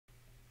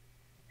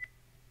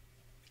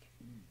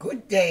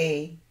Good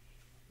day.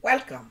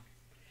 Welcome.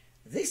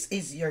 This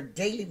is your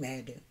Daily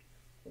Med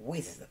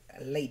with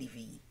Lady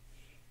V.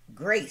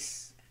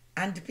 Grace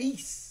and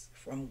peace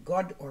from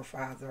God our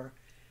Father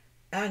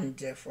and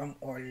from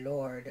our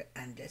Lord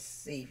and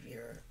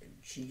Savior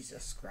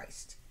Jesus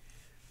Christ.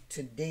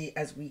 Today,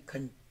 as we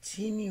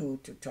continue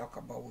to talk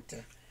about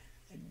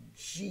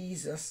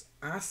Jesus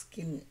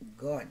asking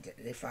God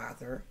the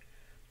Father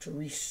to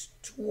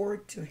restore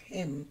to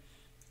him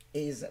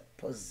his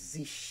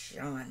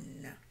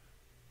position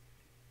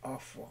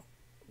of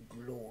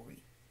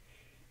glory.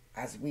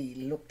 As we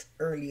looked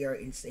earlier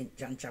in St.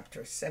 John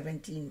chapter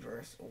 17,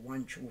 verse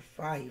 1 through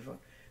 5,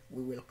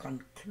 we will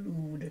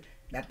conclude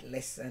that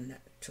lesson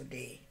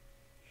today.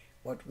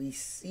 What we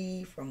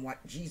see from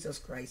what Jesus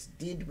Christ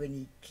did when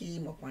he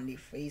came upon the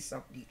face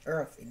of the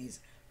earth in his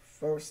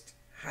first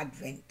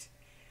advent,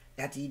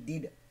 that he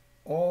did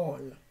all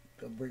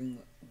to bring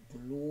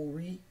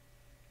glory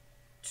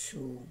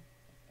to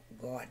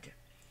God.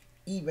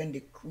 Even the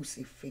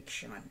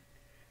crucifixion,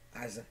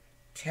 as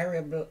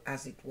terrible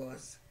as it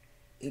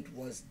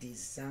was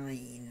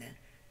designed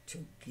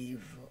to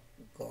give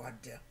God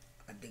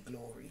the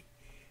glory.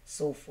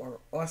 So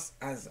for us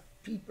as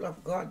people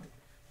of God,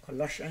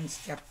 Colossians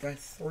chapter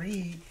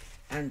 3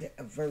 and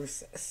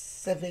verse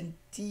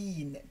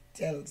 17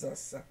 tells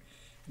us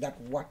that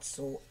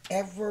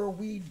whatsoever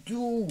we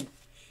do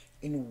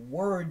in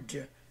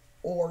word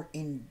or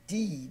in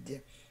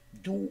deed,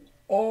 do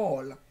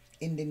all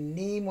in the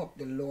name of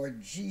the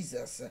Lord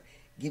Jesus,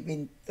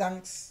 giving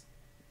thanks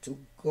to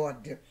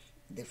God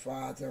the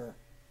Father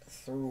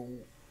through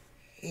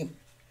him.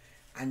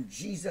 And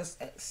Jesus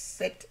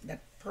set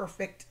that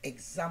perfect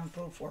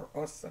example for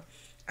us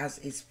as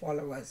his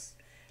followers,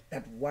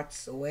 that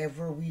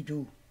whatsoever we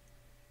do,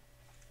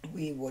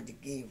 we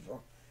would give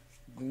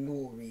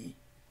glory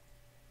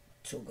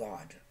to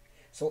God.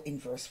 So in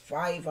verse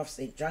 5 of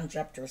St. John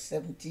chapter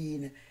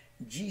 17,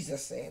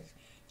 Jesus said,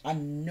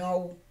 "And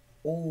now,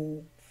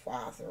 O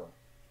Father,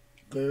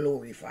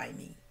 glorify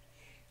me,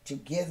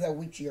 together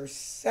with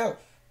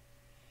yourself,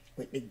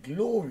 with the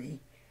glory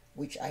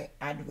which I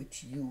had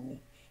with you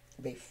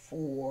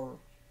before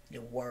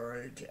the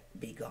world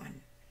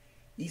began."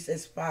 He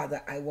says,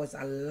 "Father, I was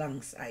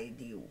alongside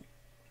you.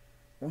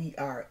 We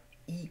are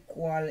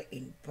equal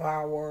in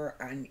power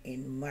and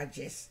in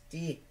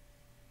majesty."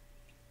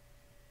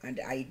 And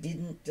I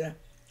didn't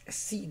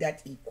see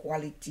that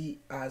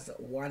equality as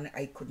one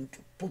I couldn't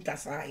put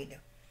aside,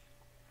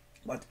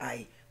 but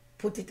I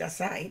put it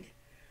aside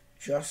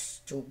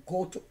just to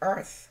go to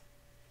earth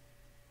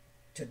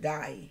to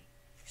die,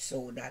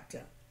 so that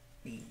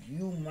the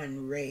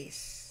human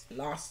race,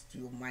 lost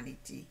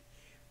humanity,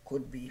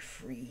 could be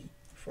free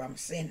from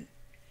sin.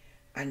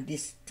 And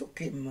this took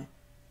him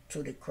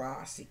to the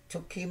cross. It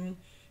took him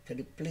to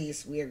the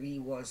place where he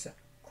was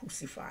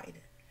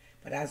crucified.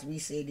 But as we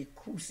say, the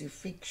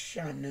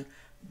crucifixion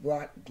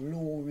brought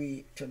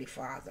glory to the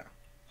Father.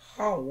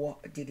 How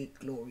did it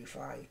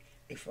glorify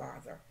the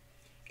Father?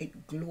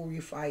 It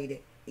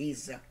glorified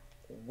his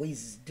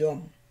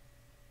wisdom.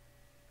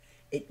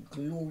 It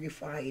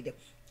glorified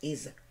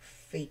his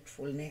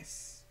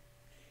faithfulness.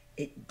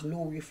 It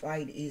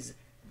glorified his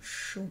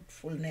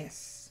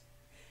truthfulness.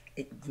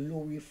 It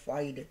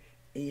glorified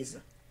his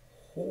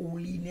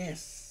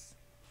holiness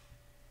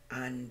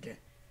and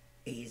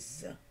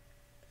his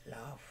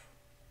love.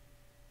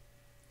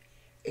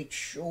 It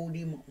showed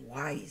him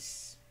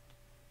wise,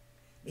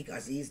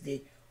 because he is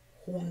the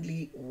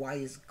only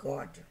wise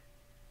God,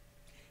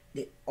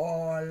 the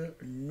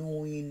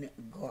all-knowing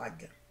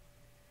God.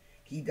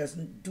 He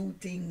doesn't do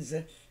things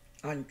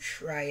on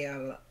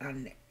trial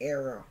and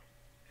error,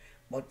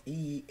 but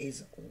he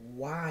is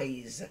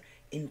wise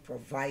in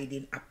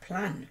providing a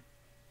plan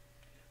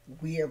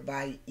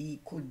whereby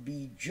he could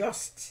be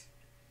just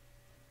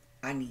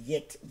and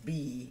yet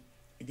be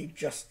the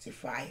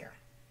justifier.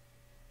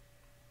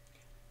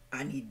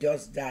 And he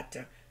does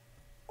that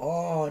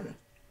all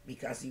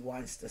because he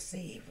wants to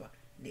save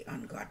the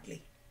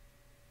ungodly.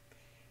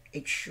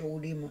 It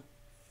showed him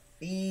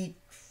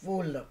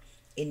faithful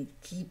in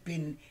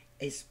keeping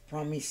his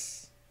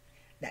promise,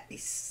 that the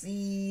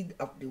seed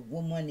of the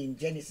woman in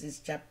Genesis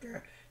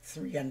chapter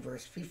 3 and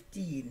verse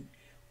 15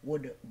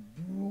 would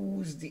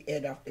bruise the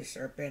head of the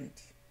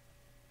serpent.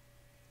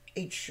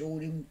 It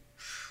showed him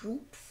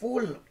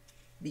truthful,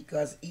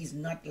 because he's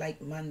not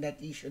like man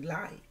that he should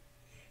lie,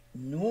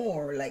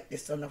 nor like the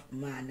Son of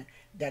Man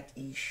that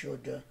he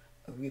should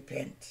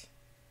repent.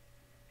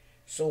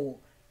 So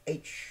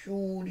it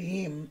showed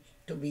him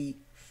to be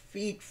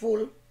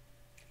faithful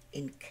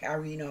in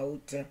carrying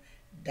out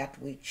that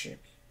which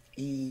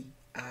he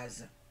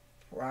has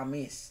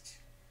promised.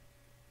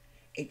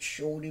 It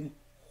showed him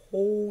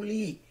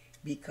holy,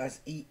 because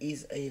he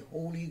is a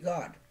holy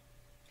God.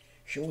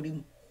 Showed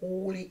him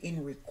holy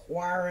in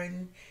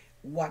requiring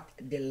what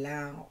the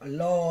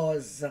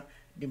laws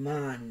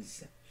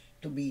demands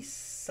to be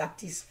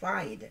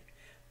satisfied,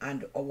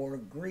 and our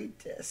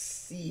great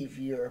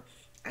Savior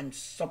and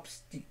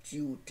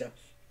substitute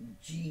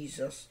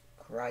Jesus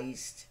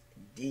Christ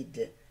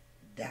did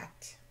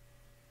that.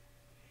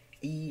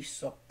 He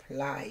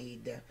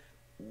supplied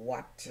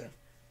what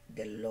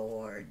the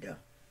Lord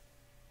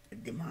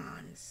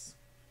demands.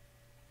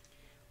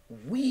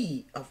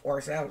 We of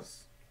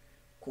ourselves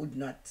could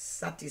not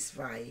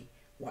satisfy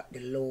what the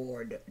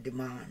Lord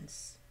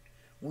demands.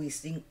 We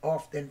sing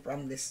often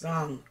from the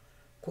song,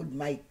 could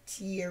my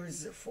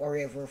tears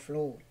forever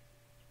flow?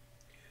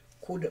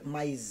 Could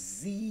my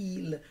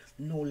zeal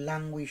no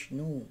languish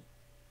know?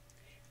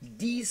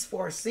 These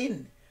for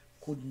sin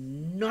could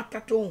not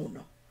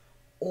atone.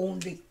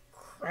 Only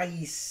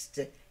Christ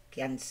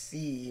can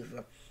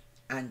save,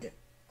 and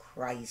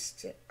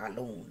Christ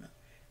alone.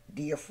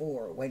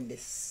 Therefore, when the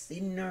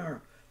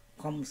sinner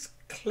comes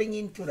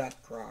clinging to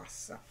that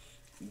cross,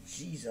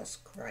 Jesus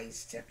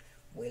Christ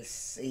will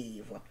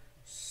save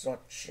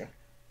such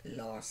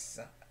lost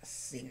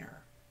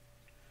sinner.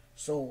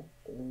 So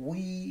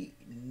we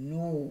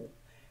know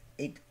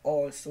it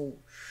also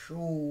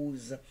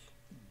shows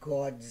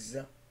God's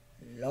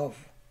love.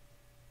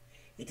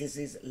 It is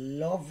his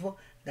love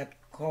that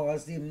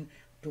caused him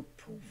to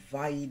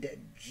provide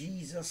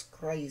Jesus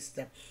Christ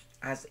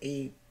as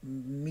a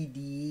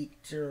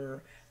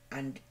mediator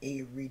and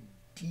a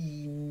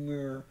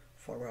redeemer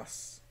for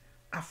us,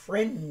 a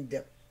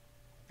friend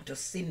to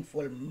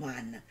sinful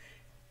man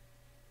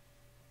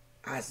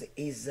as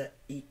his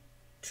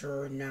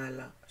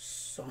eternal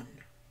son.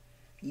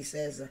 He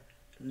says,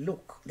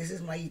 look, this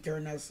is my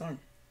eternal son.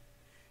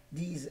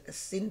 These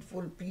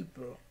sinful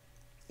people,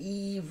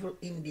 evil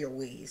in their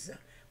ways,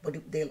 but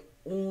if they'll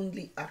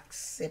only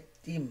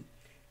accept him,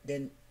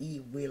 then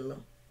he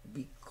will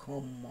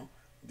become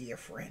their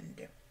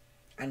friend.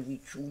 And we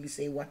truly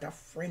say, what a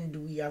friend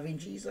we have in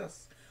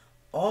Jesus.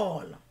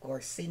 All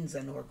our sins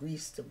and our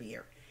griefs to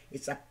bear.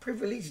 It's a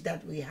privilege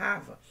that we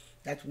have,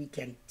 that we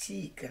can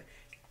take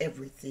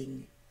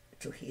everything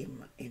to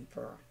him in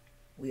prayer.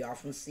 We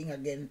often sing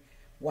again,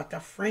 what a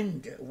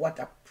friend, what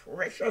a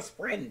precious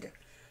friend,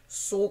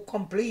 so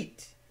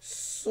complete,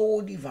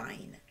 so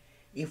divine.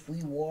 If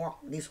we walk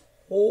this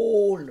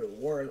whole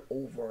world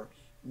over,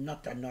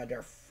 not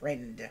another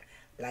friend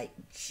like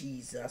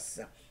Jesus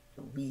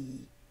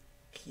we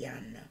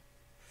can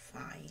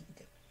find.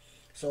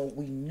 So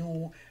we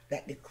know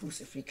that the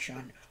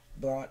crucifixion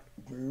brought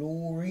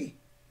glory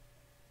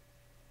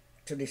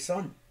to the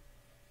Son.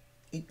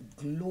 It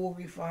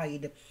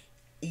glorified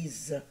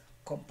his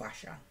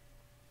compassion.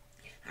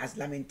 As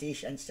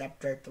Lamentations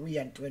chapter 3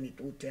 and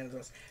 22 tells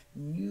us,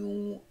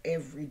 new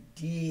every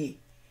day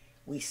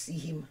we see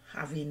him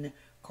having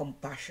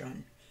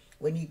compassion.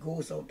 When he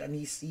goes out and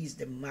he sees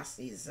the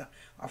masses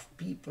of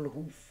people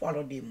who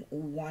followed him, who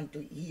want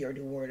to hear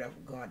the word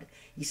of God,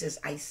 he says,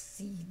 I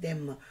see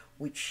them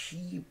with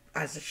sheep,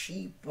 as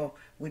sheep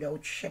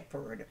without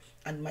shepherd,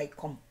 and my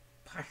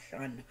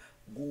compassion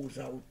goes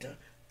out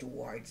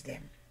towards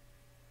them.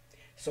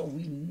 So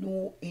we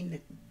know in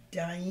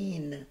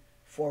dying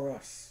for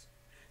us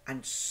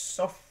and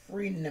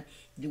suffering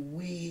the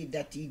way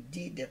that he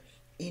did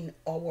in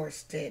our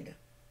stead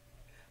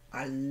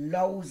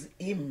allows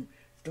him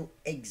to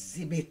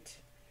exhibit,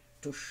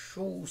 to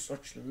show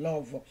such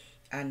love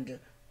and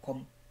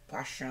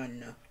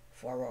compassion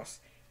for us.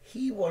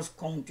 He was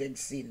counted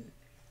sin,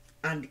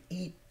 and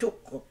he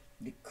took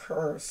the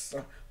curse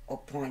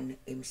upon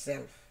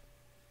himself.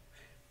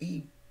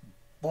 He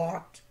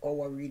bought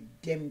our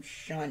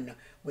redemption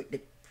with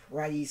the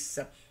price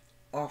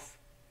of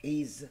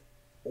his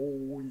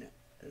own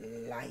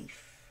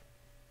life.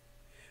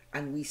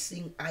 And we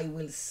sing, I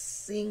will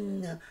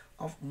sing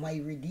of my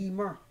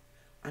Redeemer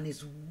and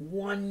his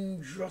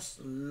wondrous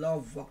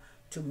love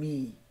to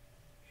me.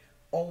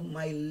 Oh,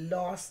 my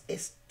lost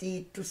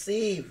estate to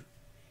save.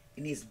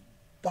 In his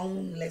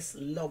boundless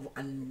love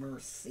and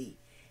mercy,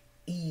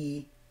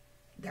 he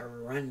the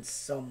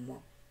ransom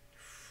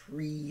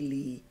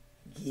freely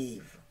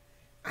gave.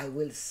 I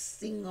will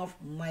sing of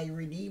my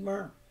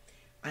Redeemer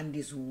and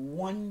his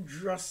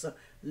wondrous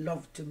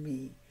love to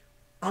me.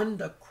 On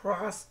the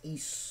cross he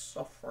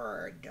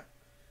suffered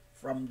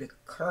from the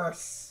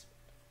curse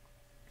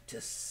to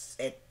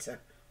set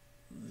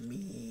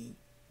me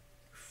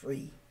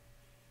free.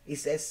 He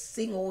says,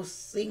 sing, oh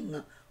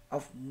sing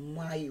of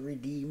my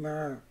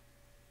Redeemer.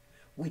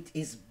 With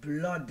his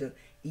blood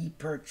he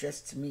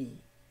purchased me.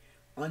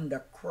 On the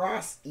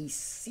cross he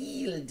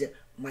sealed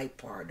my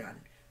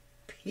pardon,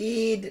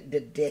 paid the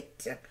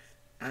debt,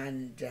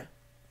 and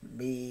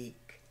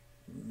make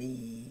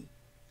me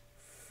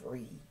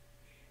free.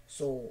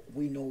 So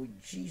we know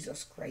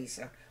Jesus Christ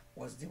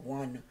was the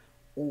one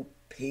who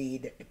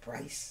paid the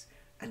price.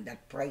 And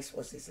that price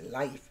was his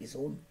life, his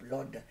own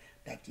blood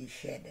that he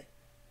shed.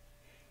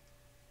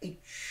 It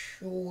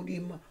showed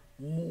him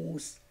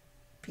most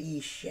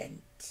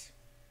patient.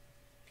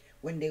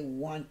 When they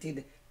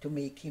wanted to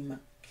make him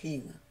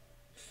king,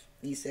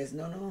 he says,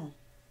 no, no,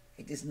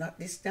 it is not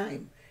this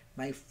time.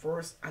 My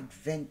first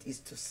advent is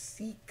to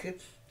seek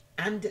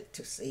and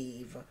to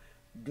save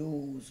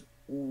those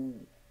who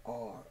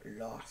are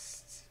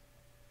lost.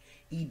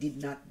 He did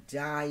not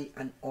die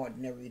an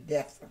ordinary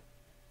death,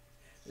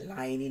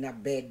 lying in a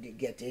bed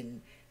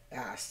getting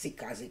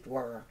sick as it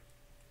were.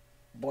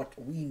 but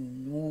we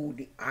know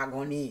the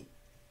agony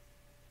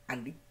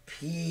and the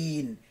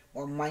pain.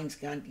 Our minds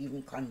can't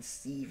even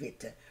conceive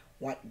it,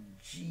 what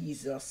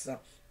Jesus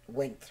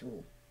went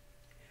through.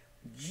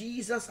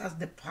 Jesus has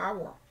the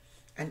power,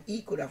 and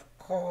he could have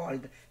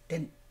called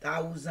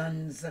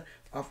 10,000s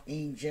of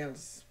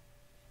angels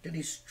to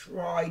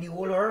destroy the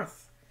whole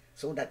earth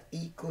so that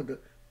he could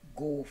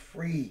go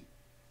free.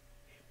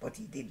 But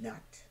he did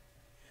not.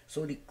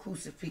 So the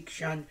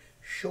crucifixion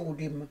showed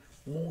him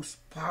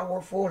most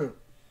powerful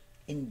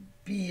in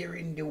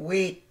bearing the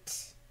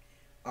weight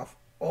of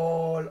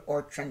all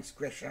our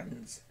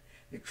transgressions,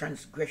 the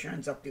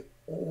transgressions of the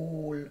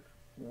whole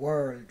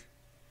world.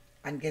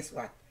 And guess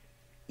what?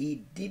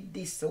 He did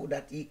this so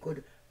that he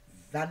could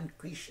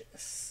vanquish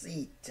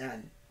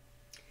Satan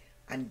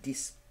and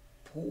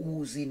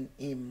disposing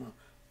him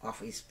of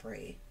his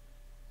prey.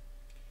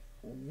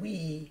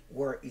 We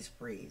were his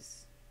prey.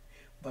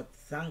 But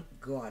thank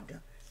God,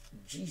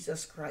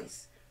 Jesus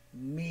Christ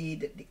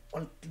made the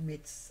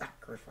ultimate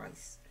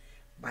sacrifice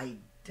by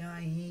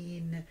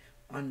dying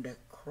on the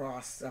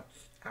cross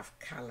of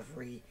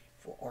Calvary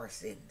for our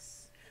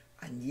sins.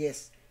 And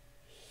yes,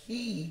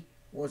 he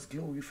was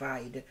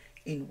glorified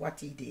in what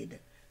he did,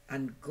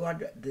 and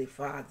God the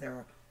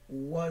Father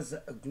was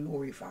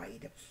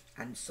glorified.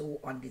 And so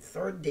on the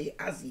third day,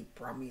 as he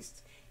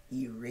promised,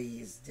 he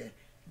raised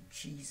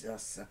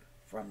Jesus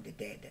from the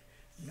dead.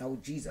 Now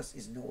Jesus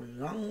is no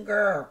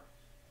longer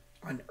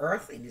on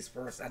earth in his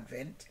first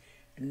advent,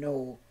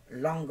 no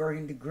longer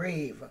in the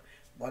grave,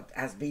 but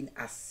has been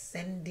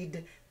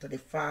ascended to the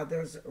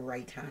Father's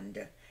right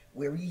hand,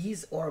 where he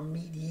is our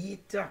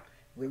mediator,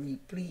 where he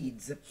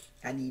pleads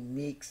and he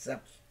makes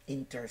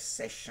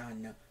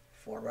intercession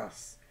for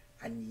us.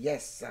 And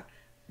yes,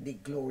 the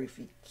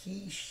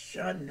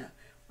glorification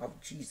of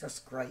Jesus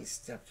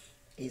Christ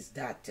is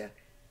that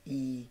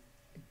he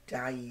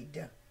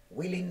died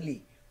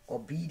willingly,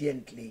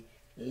 obediently,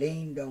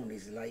 laying down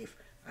his life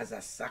as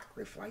a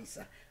sacrifice,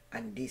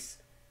 and this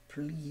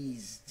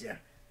pleased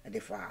the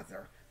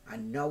Father.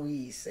 And now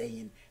he is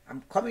saying,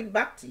 I'm coming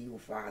back to you,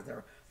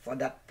 Father, for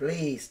that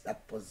place,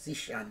 that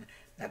position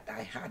that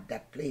I had,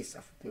 that place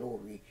of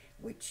glory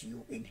with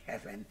you in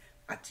heaven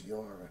at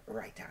your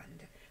right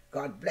hand.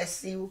 God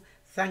bless you.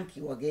 Thank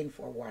you again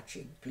for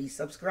watching. Please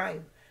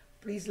subscribe.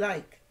 Please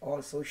like,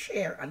 also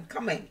share and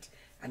comment.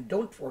 And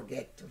don't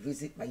forget to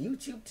visit my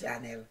YouTube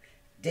channel,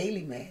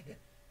 Daily Med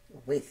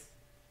with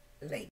Lady.